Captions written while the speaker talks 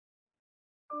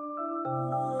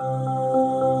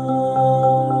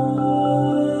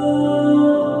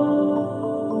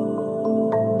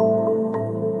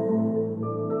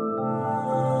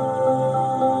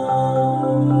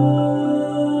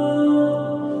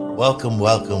Welcome,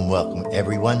 welcome, welcome,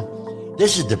 everyone.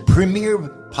 This is the premier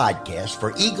podcast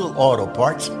for Eagle Auto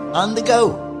Parts on the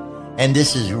go. And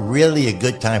this is really a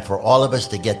good time for all of us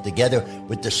to get together.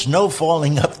 With the snow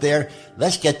falling up there,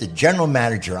 let's get the general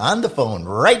manager on the phone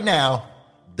right now,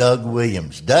 Doug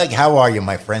Williams. Doug, how are you,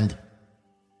 my friend?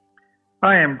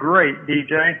 I am great,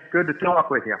 DJ. Good to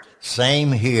talk with you.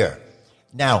 Same here.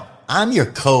 Now, I'm your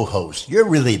co-host. You're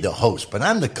really the host, but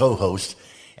I'm the co-host.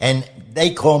 And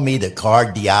they call me the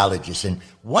cardiologist. And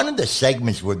one of the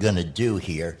segments we're going to do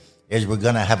here is we're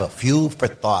going to have a fuel for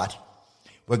thought.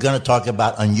 We're going to talk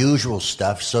about unusual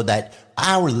stuff so that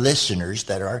our listeners,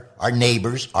 that are our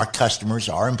neighbors, our customers,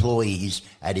 our employees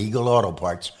at Eagle Auto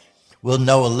Parts, will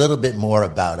know a little bit more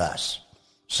about us.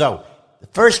 So the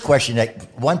first question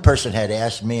that one person had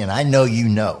asked me, and I know you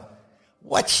know,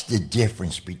 what's the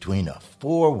difference between a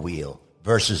four-wheel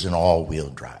versus an all-wheel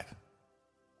drive?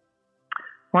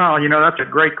 Well, that's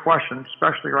a great question,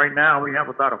 especially right now. We have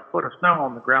about a foot of snow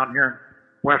on the ground here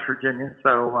in West Virginia,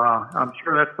 so I'm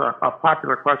sure that's a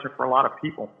popular question for a lot of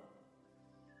people.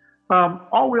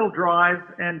 All-wheel drive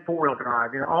and four-wheel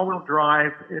drive. All-wheel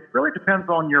drive, it really depends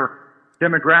on your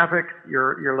demographics,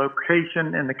 your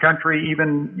location in the country,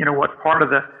 even, what part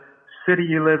of the city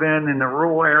you live in the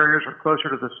rural areas or closer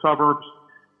to the suburbs.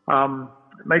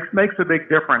 Makes a big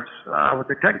difference. With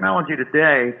the technology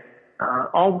today,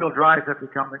 all-wheel drives have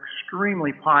become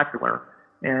extremely popular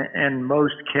in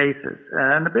most cases.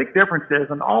 And the big difference is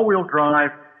an all-wheel drive,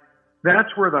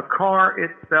 that's where the car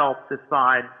itself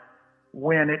decides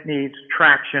when it needs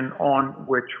traction on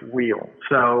which wheel.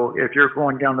 So if you're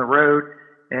going down the road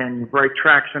and you break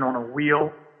traction on a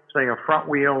wheel, say a front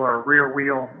wheel or a rear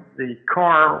wheel, the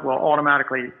car will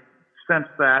automatically sense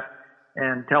that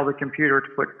and tell the computer to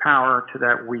put power to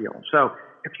that wheel. So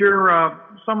if you're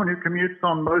someone who commutes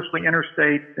on mostly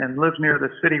interstates and lives near the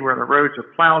city where the roads are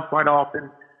plowed quite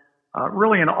often,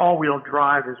 really an all-wheel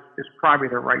drive is probably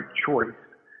the right choice.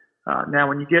 Now,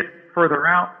 when you get further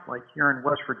out, like here in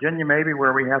West Virginia maybe,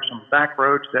 where we have some back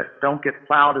roads that don't get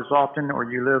plowed as often, or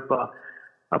you live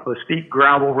up a steep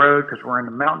gravel road because we're in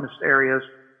the mountainous areas,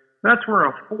 that's where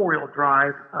a four-wheel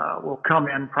drive will come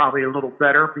in probably a little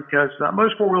better, because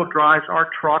most four-wheel drives, our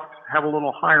trucks, have a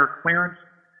little higher clearance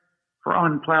for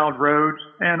unplowed roads.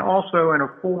 And also in a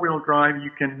four-wheel drive, you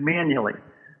can manually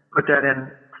put that in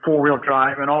four-wheel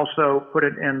drive and also put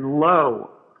it in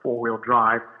low four-wheel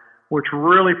drive, which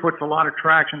really puts a lot of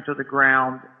traction to the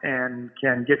ground and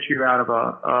can get you out of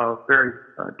a very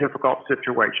difficult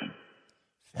situation.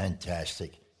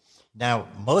 Fantastic. Now,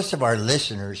 most of our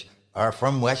listeners are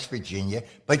from West Virginia,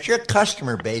 but your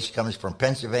customer base comes from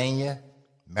Pennsylvania,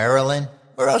 Maryland.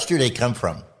 Where else do they come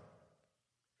from?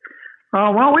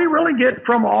 Well, we really get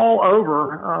from all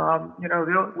over.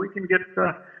 We can get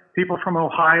people from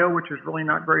Ohio, which is really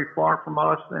not very far from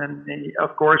us, and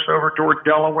of course over toward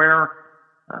Delaware,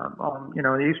 on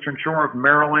the eastern shore of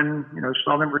Maryland,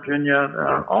 southern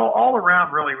Virginia, all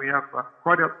around. Really, we have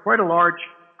quite a large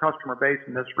customer base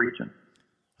in this region.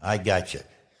 I got you.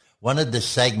 One of the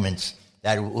segments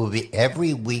that will be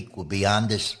every week will be on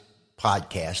this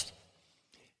podcast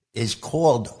is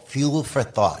called Fuel for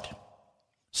Thought.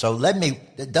 So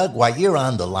Doug, while you're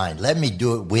on the line, let me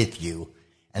do it with you.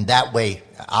 And that way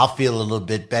I'll feel a little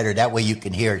bit better. That way you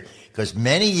can hear it. Because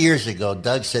many years ago,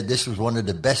 Doug said this was one of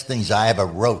the best things I ever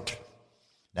wrote.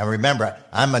 Now remember,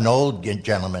 I'm an old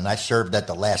gentleman. I served at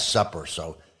the Last Supper.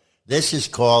 So this is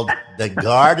called The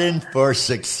Garden for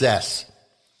Success.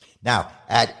 Now,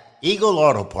 at Eagle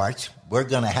Auto Parts, we're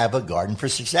going to have a garden for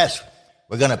success.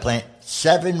 We're going to plant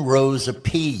 7 rows of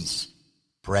peas: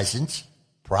 presence,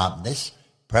 promptness,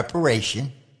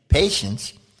 preparation,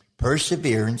 patience,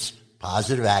 perseverance,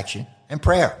 positive action, and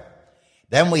prayer.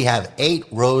 Then we have 8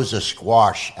 rows of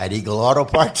squash at Eagle Auto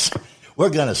Parts. We're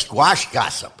going to squash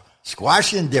gossip,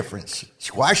 squash indifference,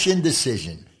 squash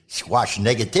indecision, squash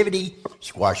negativity,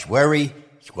 squash worry,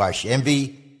 squash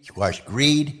envy, squash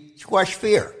greed, squash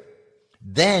fear.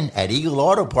 Then at Eagle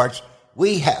Auto Parts,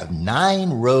 we have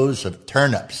 9 rows of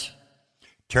turnips.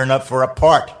 Turn up for a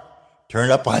part.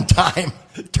 Turn up on time.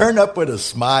 Turn up with a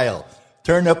smile.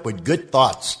 Turn up with good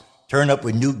thoughts. Turn up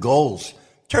with new goals.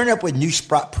 Turn up with new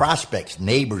prospects,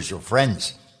 neighbors, or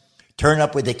friends. Turn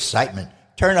up with excitement.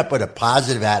 Turn up with a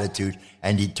positive attitude.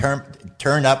 And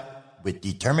turn up with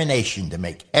determination to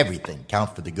make everything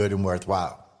count for the good and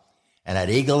worthwhile. And at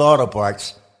Eagle Auto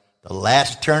Parts, the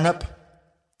last turnip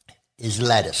is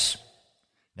lettuce.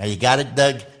 Now you got it,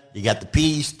 Doug. You got the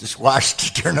peas, the squash,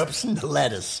 the turnips, and the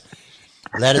lettuce.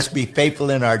 Let us be faithful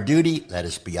in our duty. Let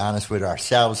us be honest with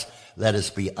ourselves. Let us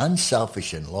be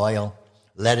unselfish and loyal.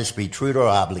 Let us be true to our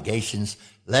obligations.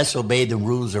 Let's obey the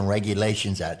rules and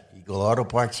regulations at Eagle Auto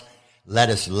Parts. Let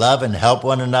us love and help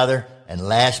one another. And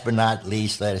last but not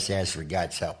least, let us ask for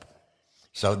God's help.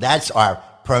 So that's our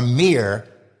premier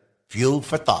Fuel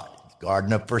for Thought,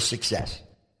 Garden Up for Success.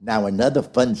 Now another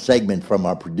fun segment from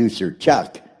our producer,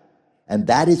 Chuck, and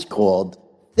that is called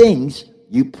Things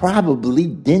You Probably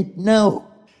Didn't Know.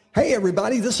 Hey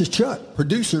everybody, this is Chuck,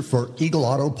 producer for Eagle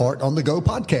Auto Part on the Go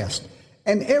podcast.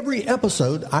 And every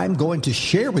episode I'm going to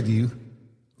share with you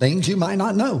things you might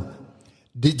not know.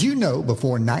 Did you know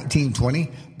before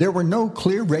 1920 there were no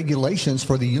clear regulations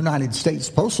for the United States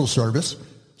Postal Service?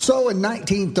 So in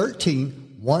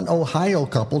 1913, one Ohio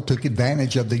couple took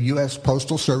advantage of the U.S.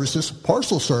 Postal Service's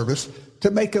parcel service to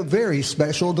make a very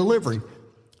special delivery.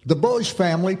 The Bush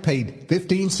family paid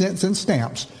 15 cents in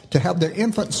stamps to have their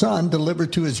infant son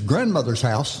delivered to his grandmother's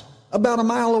house about a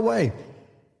mile away.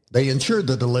 They insured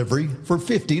the delivery for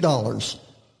 $50.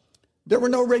 There were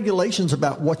no regulations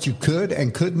about what you could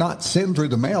and could not send through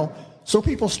the mail, so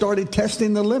people started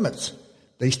testing the limits.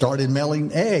 They started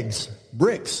mailing eggs,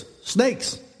 bricks,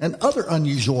 snakes, and other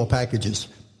unusual packages.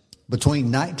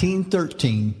 Between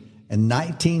 1913 and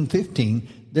 1915,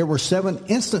 there were 7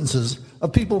 instances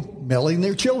of people mailing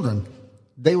their children.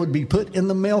 They would be put in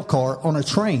the mail car on a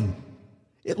train.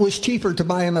 It was cheaper to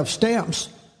buy enough stamps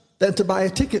than to buy a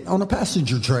ticket on a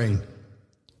passenger train.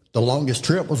 The longest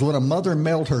trip was when a mother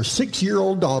mailed her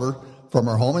 6-year-old daughter from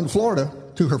her home in Florida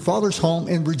to her father's home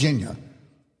in Virginia.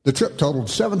 The trip totaled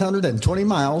 720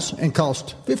 miles and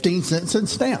cost 15 cents in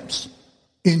stamps.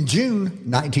 In June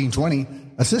 1920,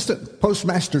 Assistant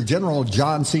Postmaster General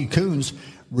John C. Coons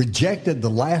rejected the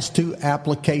last 2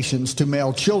 applications to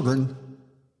mail children.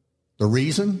 The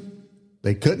reason?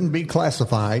 They couldn't be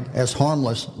classified as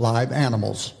harmless live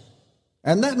animals.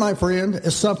 And that, my friend,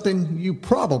 is something you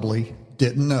probably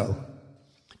didn't know.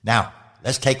 Now,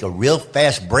 let's take a real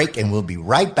fast break, and we'll be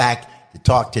right back to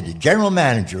talk to the general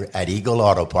manager at Eagle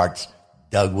Auto Parts,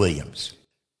 Doug Williams.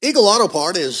 Eagle Auto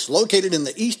Part is located in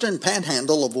the eastern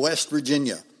panhandle of West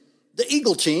Virginia. The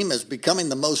Eagle team is becoming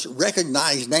the most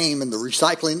recognized name in the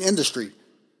recycling industry,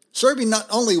 serving not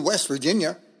only West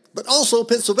Virginia, but also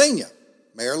Pennsylvania,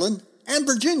 Maryland, and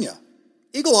Virginia.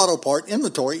 Eagle Auto Part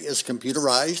inventory is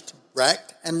computerized,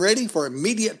 racked, and ready for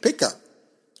immediate pickup.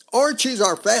 Or choose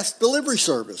our fast delivery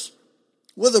service.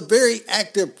 With a very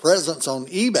active presence on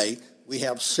eBay, we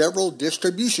have several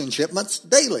distribution shipments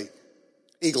daily.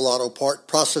 Eagle Auto Part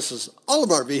processes all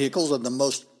of our vehicles in the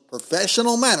most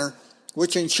professional manner,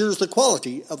 which ensures the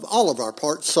quality of all of our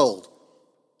parts sold.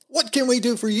 What can we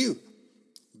do for you?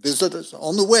 Visit us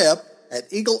on the web at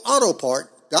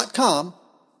eagleautopart.com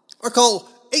or call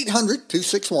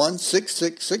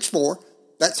 800-261-6664.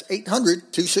 That's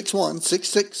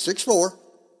 800-261-6664.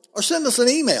 Or send us an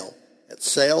email at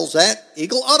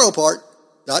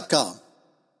sales@eagleautopart.com.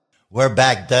 We're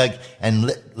back, Doug. And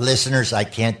listeners, I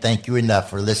can't thank you enough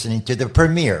for listening to the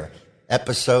premiere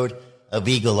episode of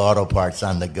Eagle Auto Parts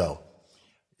on the Go.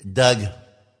 Doug,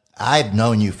 I've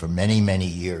known you for many, many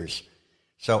years.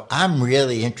 So I'm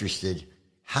really interested.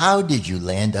 How did you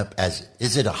land up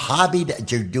is it a hobby that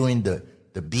you're doing the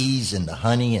bees and the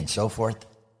honey and so forth?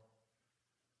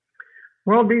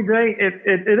 Well, BJ,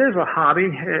 it is a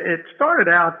hobby. It started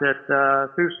out that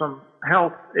through some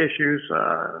health issues,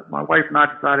 my wife and I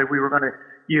decided we were going to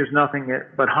use nothing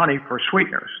but honey for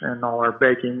sweeteners in all our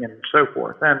baking and so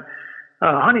forth. And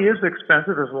honey is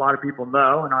expensive, as a lot of people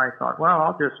know. And I thought,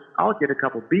 well, I'll get a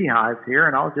couple beehives here,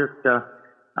 and I'll just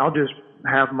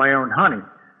have my own honey.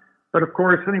 But of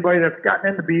course, anybody that's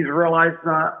gotten into bees realized,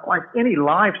 like any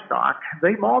livestock,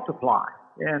 they multiply.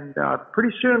 And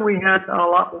pretty soon we had a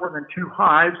lot more than 2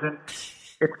 hives, and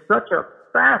it's such a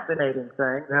fascinating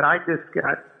thing that I just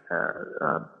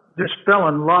just fell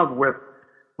in love with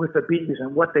the bees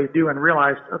and what they do, and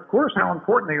realized, of course, how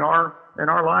important they are in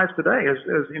our lives today.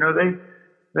 As you know,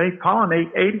 they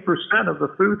pollinate 80% of the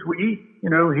foods we eat,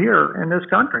 here in this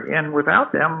country, and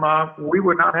without them, we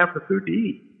would not have the food to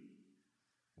eat.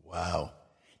 Wow!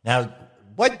 Now,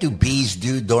 what do bees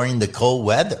do during the cold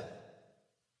weather?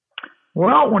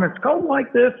 Well, when it's cold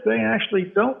like this, they actually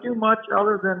don't do much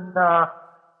other than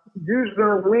use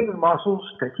their wing muscles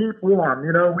to keep warm.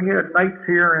 We had nights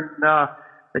here in the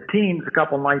teens a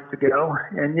couple nights ago,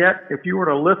 and yet if you were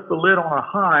to lift the lid on a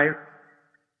hive,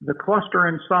 the cluster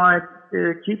inside,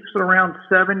 it keeps it around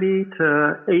 70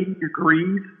 to 80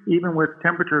 degrees, even with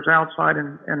temperatures outside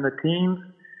in the teens.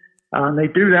 And they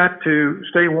do that to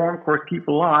stay warm, of course, keep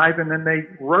alive, and then they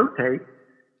rotate.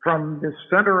 From the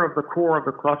center of the core of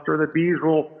the cluster, the bees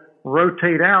will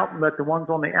rotate out and let the ones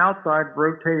on the outside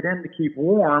rotate in to keep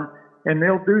warm. And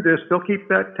they'll do this. They'll keep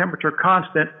that temperature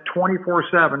constant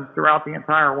 24/7 throughout the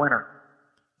entire winter.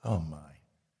 Oh, my.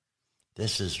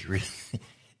 This is really,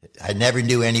 I never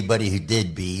knew anybody who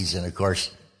did bees. And of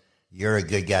course, you're a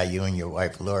good guy. You and your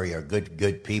wife, Lori, are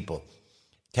good people.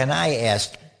 Can I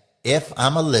ask, if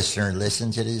I'm a listener,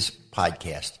 listen to this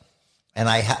podcast, and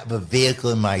I have a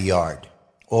vehicle in my yard,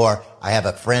 or I have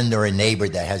a friend or a neighbor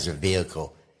that has a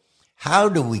vehicle, how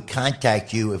do we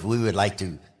contact you if we would like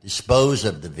to dispose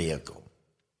of the vehicle?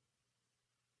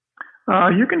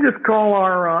 You can just call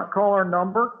our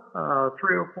number,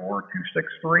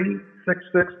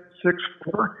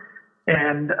 304-263-6664,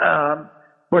 and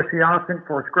push the option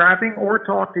for scrapping, or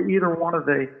talk to either one of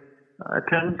the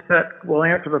attendants that will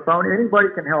answer the phone. Anybody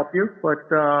can help you, but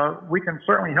we can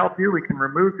certainly help you. We can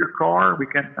remove your car. We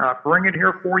can bring it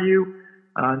here for you,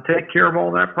 and take care of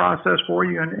all that process for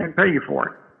you, and pay you for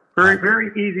it. Very, very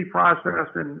easy process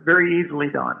and very easily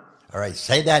done. All right,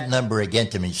 say that number again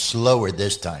to me, slower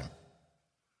this time.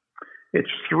 It's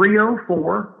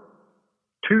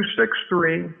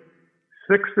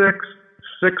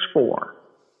 304-263-6664.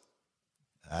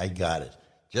 I got it.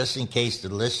 Just in case the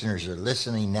listeners are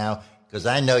listening now, because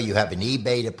I know you have an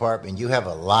eBay department. You have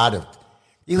last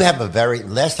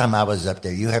time I was up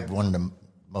there, you have one of the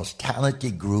most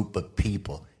talented group of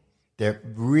people. They're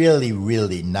really,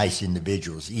 really nice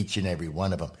individuals, each and every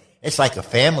one of them. It's like a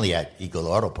family at Eagle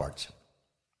Auto Parts.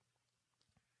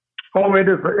 Oh, it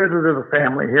is a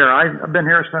family here. I've been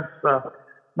here since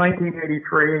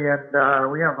 1983, and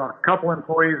we have a couple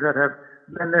employees that have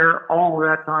been there all of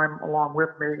that time along with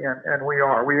me, and we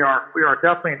are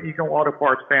definitely an Eagle Auto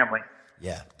Parts family.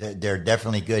 Yeah, they're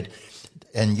definitely good.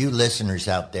 And you listeners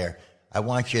out there, I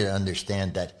want you to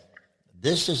understand that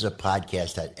this is a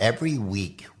podcast that every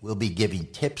week we'll be giving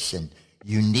tips and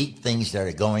unique things that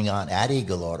are going on at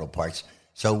Eagle Auto Parts.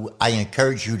 So I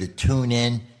encourage you to tune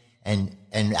in and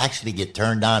actually get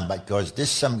turned on, because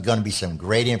this is going to be some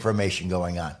great information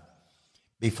going on.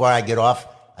 Before I get off,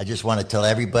 I just want to tell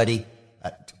everybody,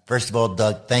 first of all,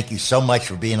 Doug, thank you so much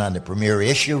for being on the premiere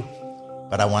issue,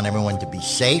 but I want everyone to be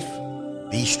safe,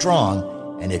 be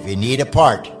strong, and if you need a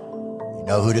part, you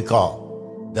know who to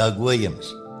call. Doug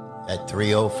Williams at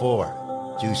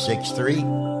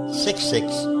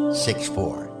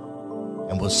 304-263-6664.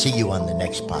 And we'll see you on the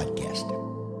next podcast.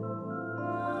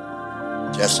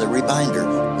 Just a reminder,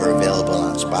 we're available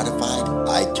on Spotify,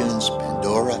 iTunes,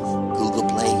 Pandora, Google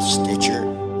Play, Stitcher,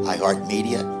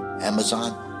 iHeartMedia,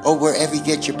 Amazon, or wherever you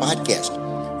get your podcast.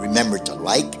 Remember to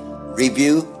like,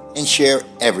 review, and share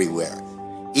everywhere.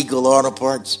 Eagle Auto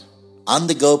Parts On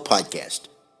The Go podcast.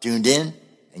 Tuned in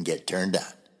and get turned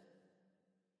on.